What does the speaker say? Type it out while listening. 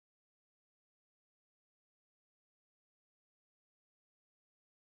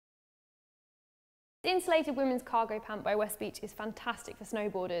The insulated women's cargo pant by Westbeach is fantastic for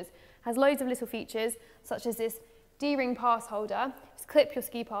snowboarders. It has loads of little features such as this D-ring pass holder. Just clip your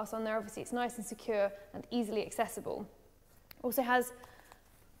ski pass on there, obviously it's nice and secure and easily accessible. Also has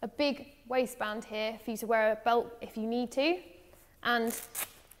a big waistband here for you to wear a belt if you need to, and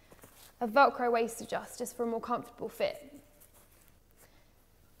a Velcro waist adjust just for a more comfortable fit.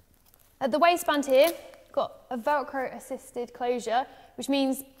 At the waistband here, got a Velcro assisted closure, which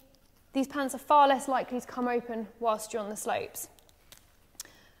means these pants are far less likely to come open whilst you're on the slopes.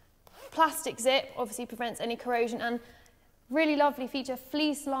 Plastic zip obviously prevents any corrosion, and really lovely feature,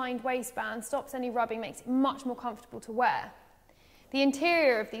 fleece lined waistband, stops any rubbing, makes it much more comfortable to wear. The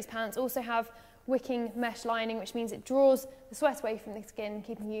interior of these pants also have wicking mesh lining, which means it draws the sweat away from the skin,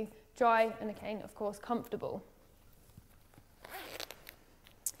 keeping you dry and again, of course, comfortable.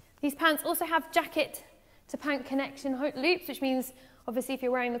 These pants also have jacket to pant connection loops, which means obviously if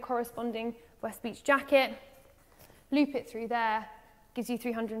you're wearing the corresponding Westbeach jacket, loop it through there, gives you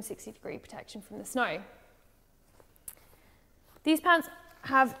 360-degree protection from the snow. These pants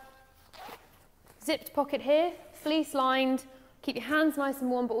have zipped pocket here, fleece lined, keep your hands nice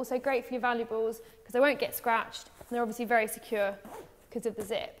and warm, but also great for your valuables because they won't get scratched, and they're obviously very secure because of the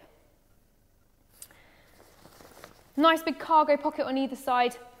zip. Nice big cargo pocket on either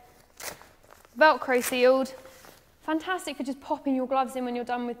side, Velcro sealed. Fantastic for just popping your gloves in when you're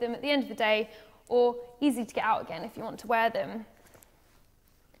done with them at the end of the day, or easy to get out again if you want to wear them.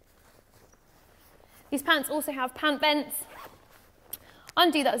 These pants also have pant vents.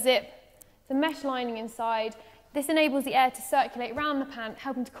 Undo that zip, the mesh lining inside. This enables the air to circulate around the pant,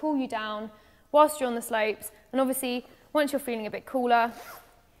 helping to cool you down whilst you're on the slopes. And obviously, once you're feeling a bit cooler,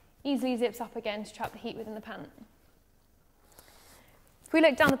 easily zips up again to trap the heat within the pant. If we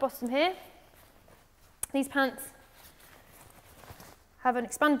look down the bottom here, these pants have an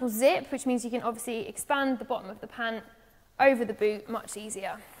expandable zip, which means you can obviously expand the bottom of the pant over the boot much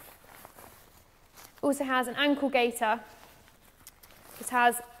easier. Also has an ankle gaiter. This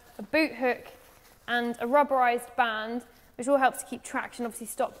has a boot hook and a rubberized band, which all helps to keep traction, obviously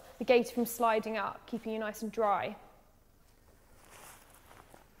stop the gaiter from sliding up, keeping you nice and dry.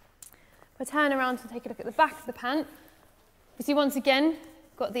 If I turn around and take a look at the back of the pant, you see once again,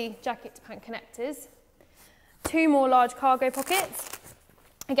 got the jacket to pant connectors, two more large cargo pockets,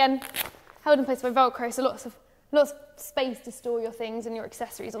 again held in place by Velcro, so lots of space to store your things and your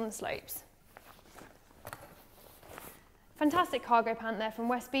accessories on the slopes. Fantastic cargo pant there from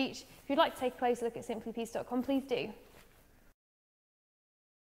Westbeach. If you'd like to take a closer look at simplypiece.com, please do.